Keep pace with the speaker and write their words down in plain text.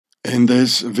In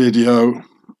this video,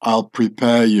 I'll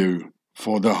prepare you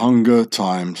for the hunger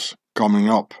times coming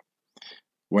up,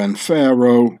 when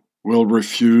Pharaoh will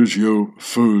refuse you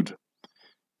food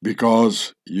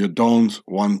because you don't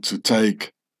want to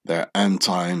take their end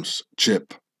times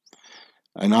chip.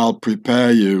 And I'll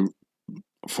prepare you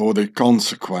for the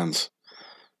consequence: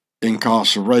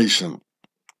 incarceration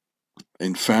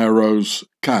in Pharaoh's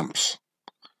camps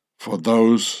for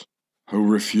those who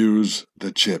refuse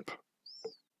the chip.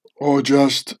 Or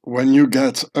just when you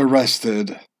get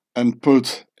arrested and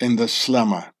put in the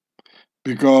slammer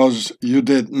because you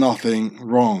did nothing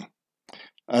wrong,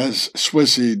 as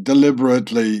Swissy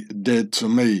deliberately did to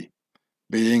me,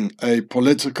 being a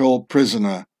political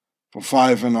prisoner for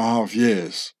 5.5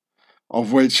 years,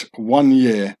 of which 1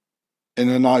 year in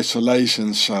an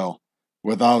isolation cell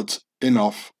without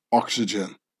enough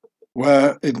oxygen.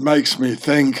 Where it makes me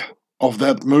think of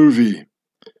that movie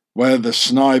where the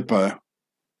sniper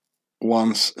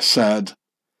once said,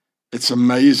 "It's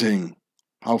amazing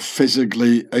how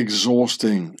physically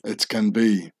exhausting it can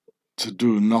be to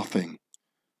do nothing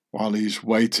while he's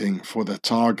waiting for the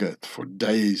target for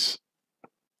days."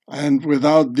 And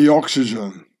without the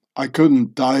oxygen, I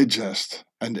couldn't digest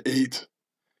and eat,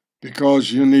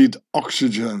 because you need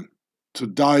oxygen to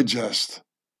digest.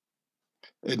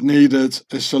 It needed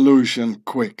a solution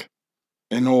quick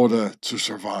in order to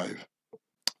survive.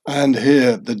 And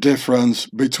here the difference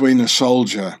between a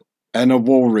soldier and a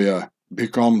warrior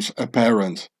becomes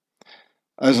apparent,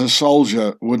 as a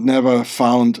soldier would never have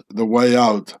found the way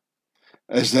out,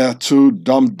 as they're too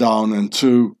dumbed down and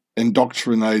too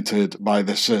indoctrinated by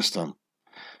the system,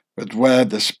 but where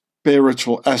the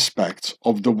spiritual aspects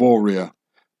of the warrior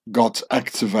got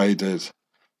activated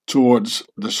towards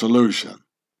the solution.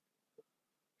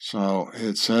 So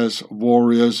it says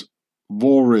warrior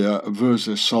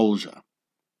versus soldier.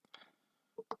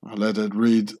 I'll let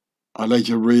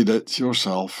you read it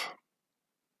yourself.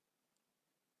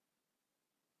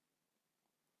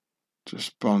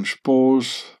 Just punch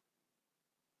pause.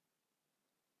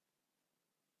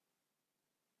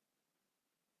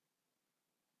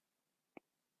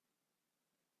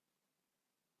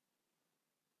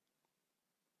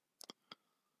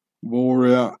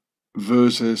 Warrior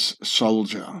versus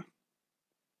soldier.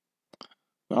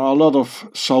 There are a lot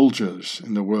of soldiers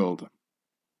in the world,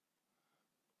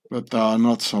 but there are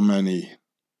not so many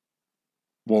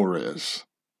warriors.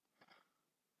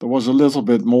 There was a little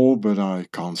bit more, but I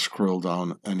can't scroll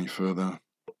down any further.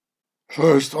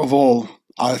 First of all,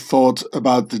 I thought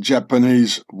about the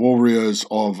Japanese warriors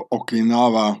of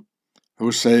Okinawa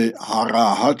who say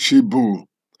hara hachibu,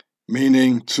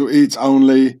 meaning to eat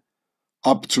only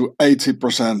up to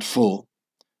 80% full,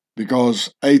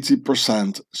 because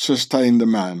 80% sustain the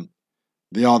man,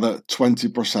 the other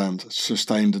 20%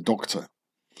 sustain the doctor,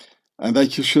 and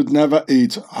that you should never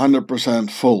eat 100%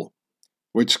 full,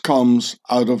 which comes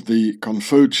out of the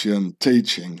Confucian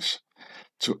teachings,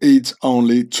 to eat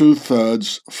only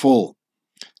 2/3 full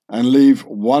and leave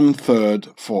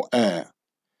 1/3 for air,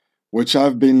 which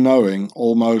I've been knowing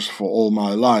almost for all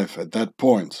my life at that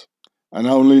point, and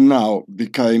only now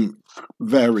became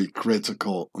very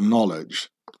critical knowledge.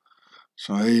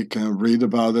 So here you can read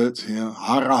about it here.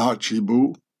 Hara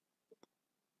hachibu,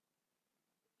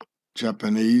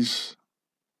 Japanese,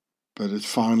 but it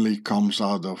finally comes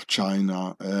out of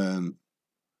China and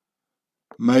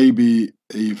maybe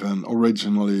even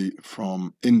originally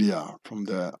from India, from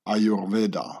the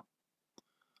Ayurveda.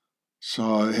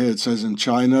 So here it says, in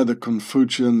China, the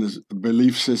Confucian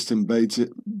belief system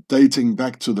dating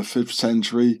back to the 5th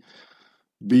century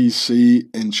BC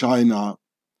in China,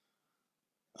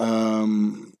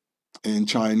 in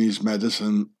Chinese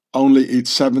medicine, only eat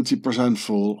 70%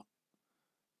 full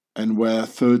and wear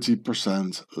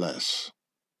 30% less.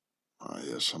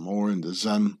 Here's some more in the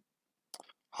Zen.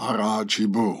 Hara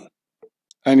hachibu.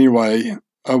 Anyway,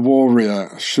 a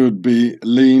warrior should be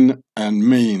lean and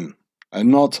mean, and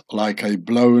not like a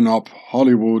blown-up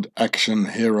Hollywood action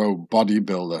hero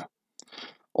bodybuilder.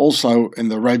 Also in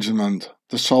the regiment,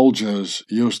 the soldiers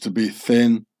used to be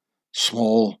thin,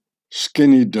 small,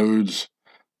 skinny dudes,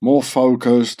 more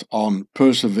focused on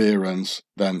perseverance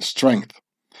than strength,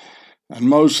 and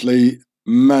mostly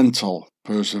mental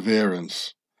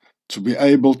perseverance, to be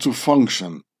able to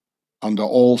function under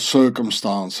all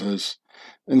circumstances,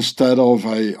 instead of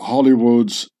a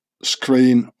Hollywood's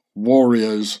screen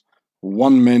warrior's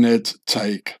 1-minute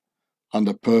take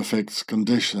under perfect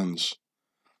conditions.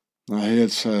 Now here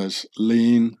it says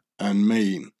lean and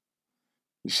mean.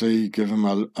 You see, give him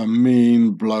a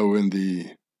mean blow in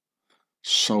the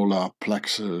solar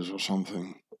plexus or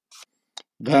something.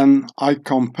 Then I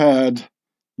compared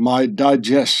my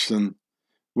digestion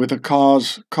with a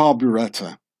car's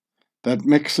carburettor that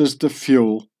mixes the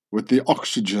fuel with the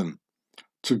oxygen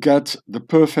to get the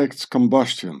perfect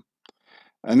combustion.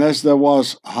 And as there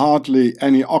was hardly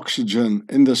any oxygen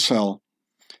in the cell,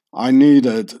 I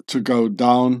needed to go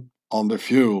down on the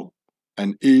fuel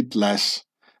and eat less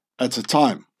at a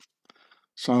time.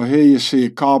 So here you see a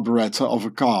carburettor of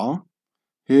a car.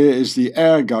 Here is the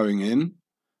air going in,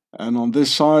 and on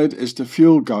this side is the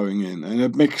fuel going in, and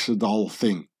it mixes the whole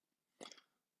thing.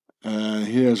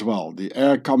 Here as well, the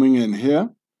air coming in here,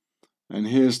 and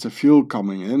here's the fuel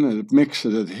coming in, and it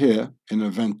mixes it here in a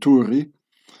venturi,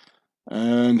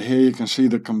 and here you can see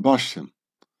the combustion.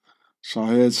 So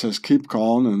here it says keep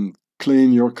calm and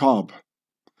clean your carb.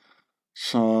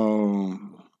 So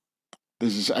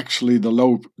this is actually the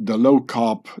low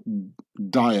carb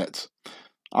diet.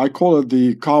 I call it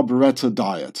the carburettor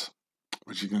diet,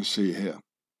 which you can see here.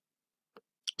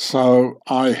 So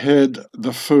I hid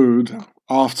the food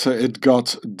after it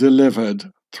got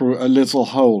delivered through a little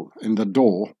hole in the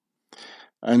door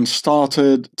and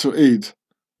started to eat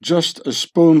just a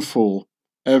spoonful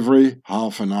every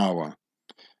half an hour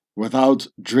without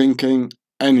drinking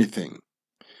anything,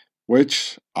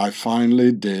 which I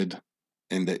finally did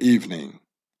in the evening.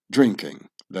 Drinking,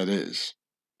 that is,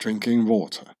 drinking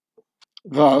water.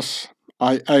 Thus,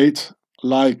 I ate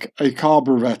like a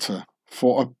carburettor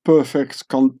for a perfect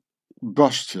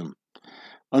combustion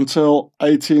until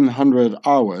 1800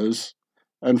 hours,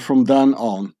 and from then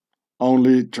on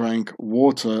only drank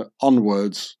water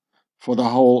onwards for the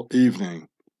whole evening.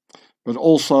 But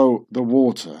also the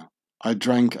water I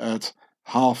drank at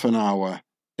half an hour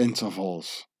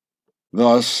intervals.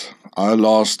 Thus, I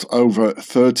lost over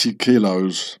 30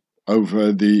 kilos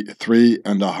over the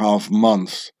 3.5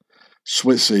 months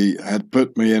Swissy had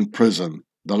put me in prison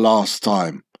the last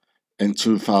time in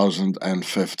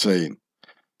 2015,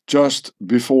 just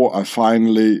before I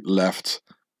finally left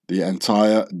the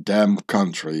entire damn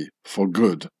country for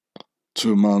good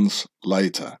 2 months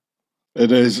later.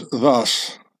 It is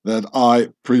thus that I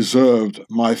preserved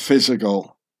my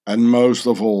physical and most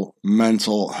of all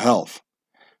mental health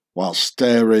while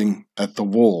staring at the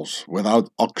walls without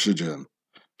oxygen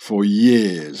for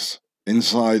years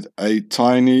inside a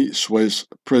tiny Swiss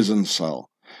prison cell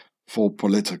for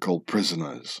political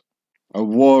prisoners. A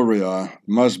warrior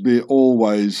must be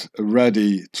always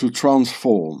ready to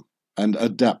transform and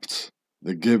adapt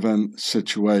the given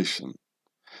situation.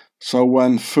 So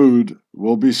when food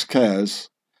will be scarce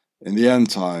in the end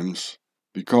times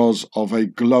because of a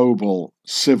global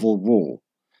civil war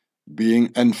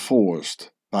being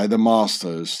enforced by the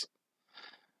masters,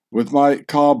 with my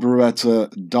carburettor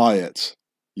diet,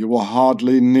 you will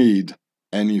hardly need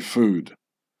any food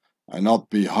and not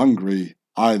be hungry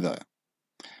either.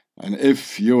 And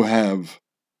if you have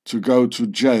to go to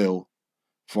jail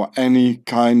for any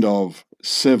kind of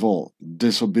civil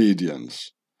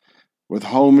disobedience, with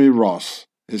Homie Ross,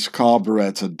 his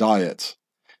carburettor diet,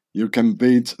 you can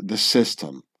beat the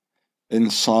system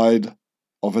inside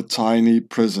of a tiny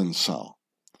prison cell.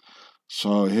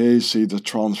 So here you see the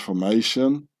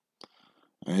transformation.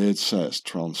 And here it says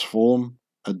transform,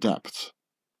 adapt.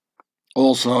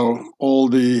 Also, all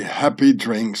the happy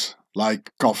drinks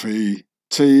like coffee,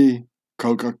 tea,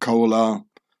 Coca-Cola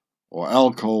or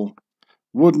alcohol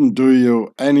wouldn't do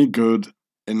you any good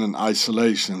in an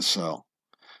isolation cell,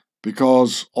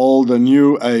 because all the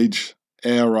new age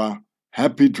era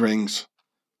happy drinks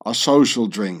are social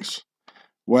drinks,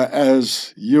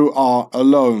 whereas you are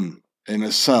alone in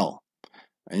a cell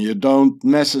and you don't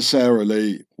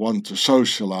necessarily want to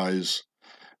socialize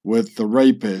with the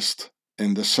rapist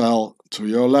in the cell to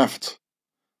your left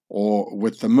or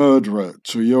with the murderer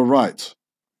to your right.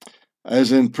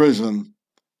 As in prison,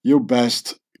 you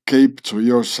best keep to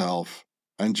yourself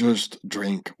and just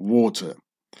drink water.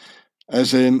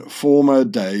 As in former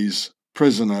days,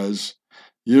 prisoners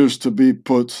used to be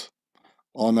put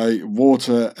on a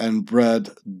water and bread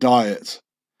diet,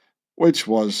 which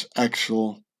was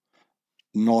actual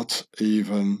not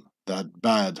even that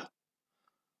bad.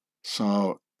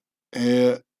 So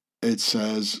here it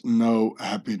says no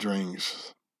happy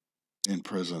drinks in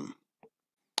prison.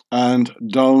 And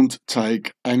don't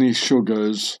take any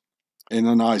sugars in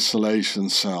an isolation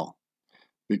cell,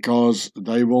 because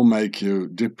they will make you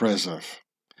depressive.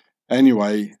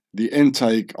 Anyway, the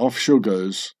intake of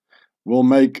sugars will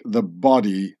make the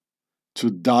body to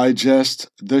digest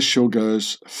the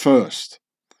sugars first,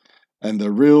 and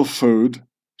the real food,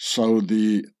 so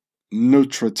the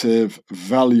nutritive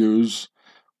values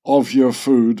of your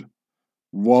food,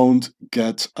 won't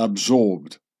get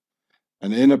absorbed.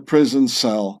 And in a prison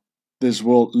cell, this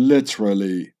will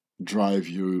literally drive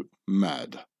you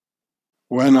mad.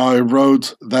 When I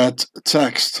wrote that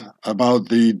text about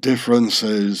the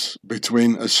differences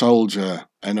between a soldier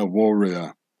and a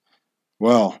warrior,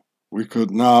 well, we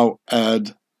could now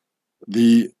add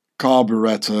the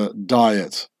carburettor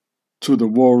diet to the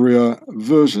warrior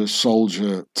versus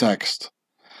soldier text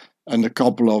and a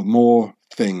couple of more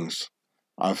things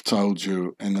I've told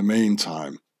you in the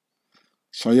meantime.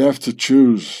 So you have to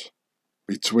choose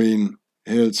between,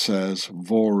 here it says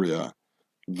warrior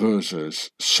versus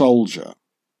soldier.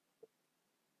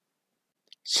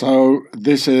 So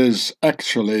this is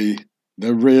actually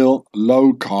the real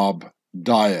low-carb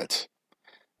diet,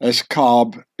 as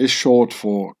carb is short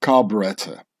for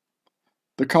carburettor.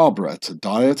 The carburettor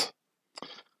diet.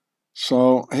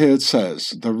 So here it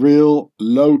says the real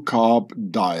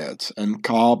low-carb diet, and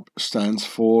carb stands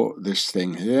for this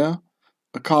thing here,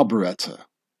 a carburettor.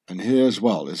 And here as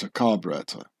well is a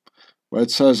carburettor, where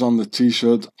it says on the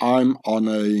t-shirt, I'm on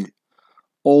a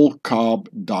all-carb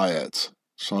diet.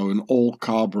 So an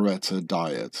all-carburettor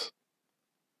diet.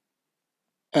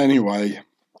 Anyway,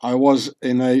 I was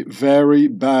in a very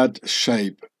bad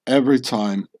shape every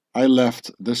time I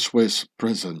left the Swiss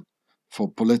prison for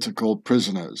political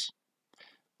prisoners.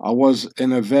 I was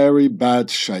in a very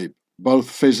bad shape, both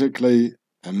physically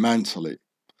and mentally.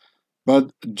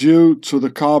 But due to the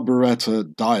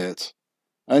carburettor diet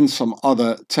and some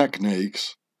other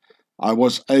techniques, I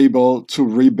was able to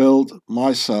rebuild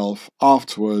myself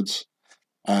afterwards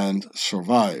and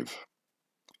survive.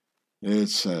 It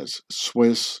says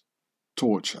Swiss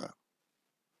torture,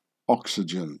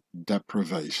 oxygen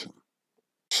deprivation.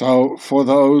 So for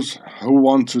those who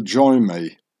want to join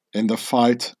me in the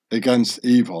fight against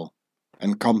evil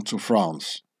and come to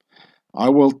France, I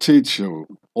will teach you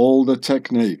all the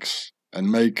techniques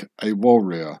and make a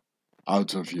warrior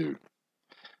out of you.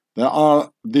 There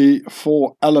are the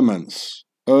 4 elements: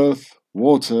 earth,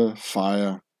 water,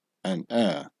 fire, and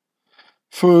air.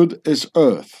 Food is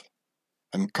earth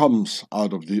and comes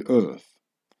out of the earth,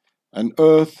 and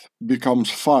earth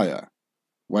becomes fire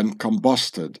when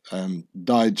combusted and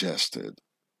digested.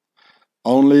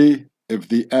 Only if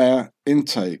the air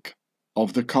intake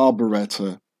of the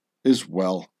carburettor is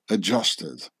well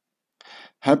adjusted.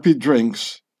 Happy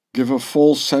drinks give a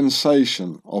false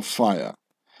sensation of fire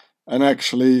and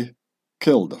actually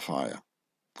kill the fire.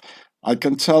 I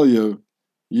can tell you,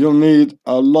 you'll need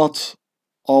a lot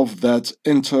of that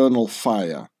internal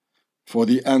fire for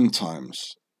the end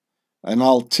times, and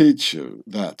I'll teach you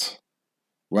that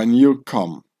when you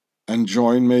come and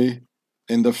join me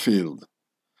in the field,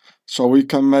 so we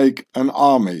can make an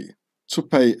army to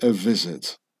pay a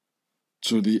visit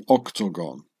to the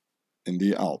Octogon in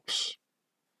the Alps.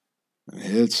 And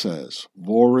here it says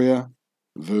warrior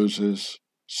versus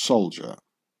soldier.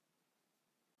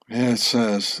 Here it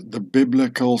says the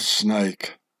biblical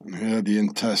snake, and here the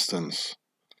intestines.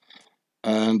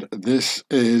 And this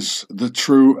is the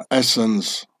true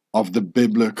essence of the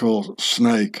biblical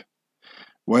snake,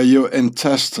 where your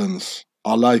intestines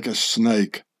are like a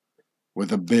snake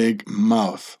with a big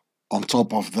mouth on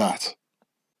top of that,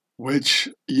 which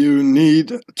you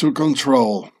need to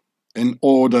control in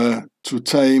order to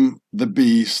tame the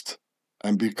beast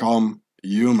and become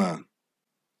human.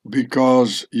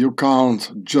 Because you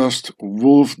can't just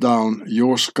wolf down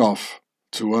your scuff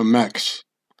to a max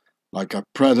like a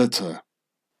predator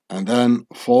and then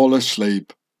fall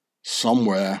asleep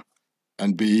somewhere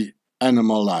and be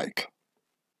animal-like.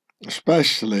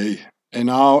 Especially in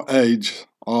our age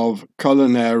of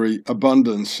culinary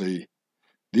abundancy,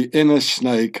 the inner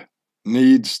snake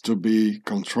needs to be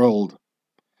controlled.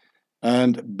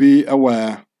 And be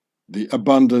aware, the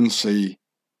abundancy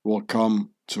will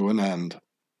come to an end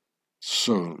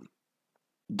soon.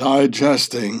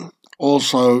 Digesting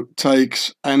also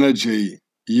takes energy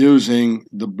using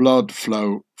the blood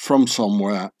flow from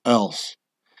somewhere else,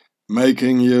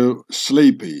 making you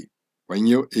sleepy when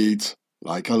you eat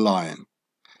like a lion.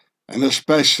 And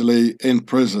especially in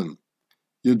prison,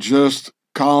 you just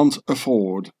can't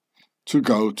afford to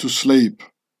go to sleep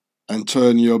and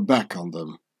turn your back on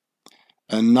them.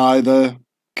 And neither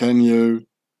can you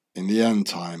in the end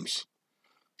times.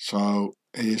 So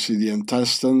here you see the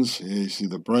intestines, here you see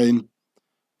the brain,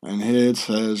 and here it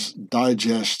says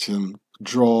digestion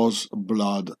draws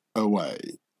blood away.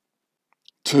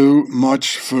 Too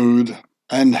much food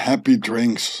and happy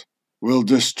drinks will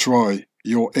destroy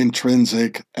your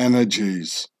intrinsic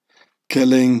energies,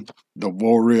 killing the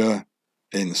warrior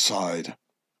inside.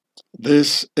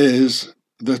 This is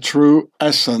the true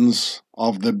essence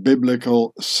of the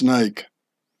biblical snake.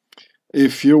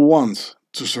 If you want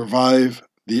to survive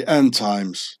the end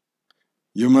times,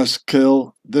 you must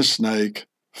kill the snake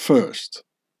first.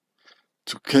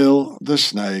 To kill the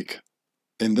snake,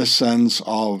 in the sense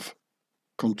of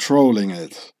controlling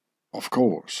it, of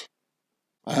course.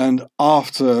 And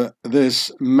after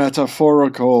this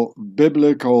metaphorical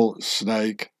biblical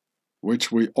snake,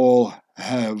 which we all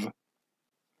have,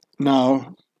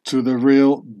 now to the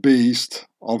real beast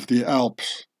of the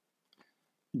Alps.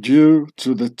 Due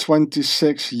to the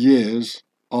 26 years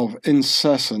of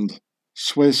incessant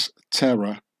Swiss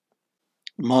terror,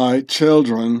 my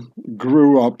children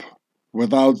grew up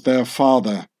without their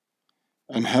father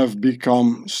and have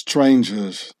become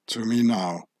strangers to me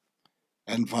now,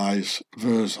 and vice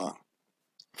versa.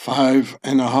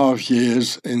 5.5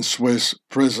 years in Swiss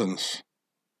prisons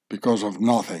because of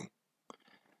nothing.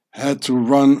 Had to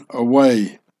run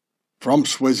away from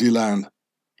Swaziland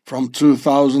from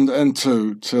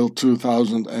 2002 till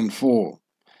 2004,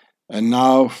 and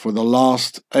now for the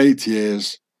last 8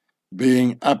 years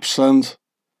being absent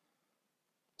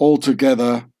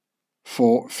altogether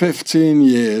for 15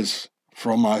 years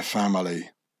from my family.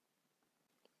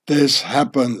 This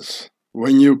happens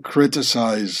when you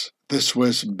criticize the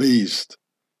Swiss beast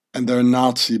and their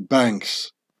Nazi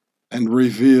banks and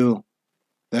reveal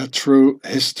their true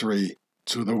history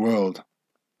to the world.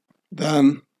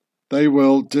 Then they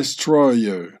will destroy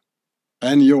you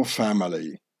and your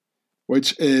family,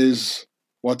 which is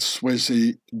what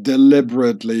Swissy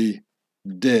deliberately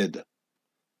did,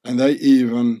 and they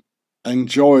even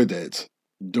enjoyed it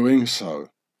doing so.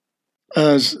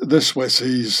 As the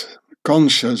Swissies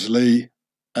consciously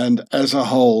and as a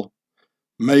whole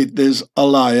made this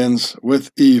alliance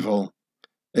with evil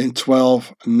in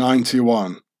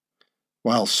 1291,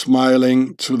 while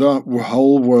smiling to the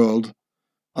whole world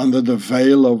under the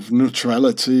veil of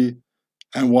neutrality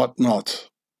and whatnot.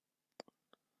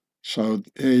 So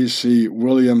here you see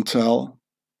William Tell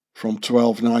from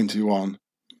 1291.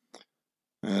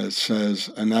 It says,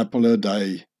 "An apple a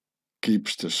day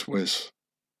keeps the Swiss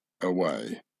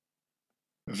away."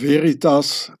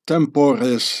 Veritas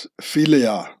temporis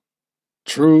filia.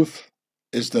 Truth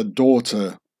is the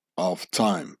daughter of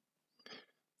time.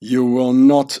 You will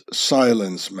not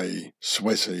silence me,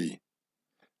 Swissy,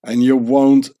 and you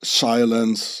won't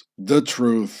silence the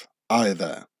truth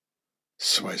either,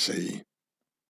 Swissy.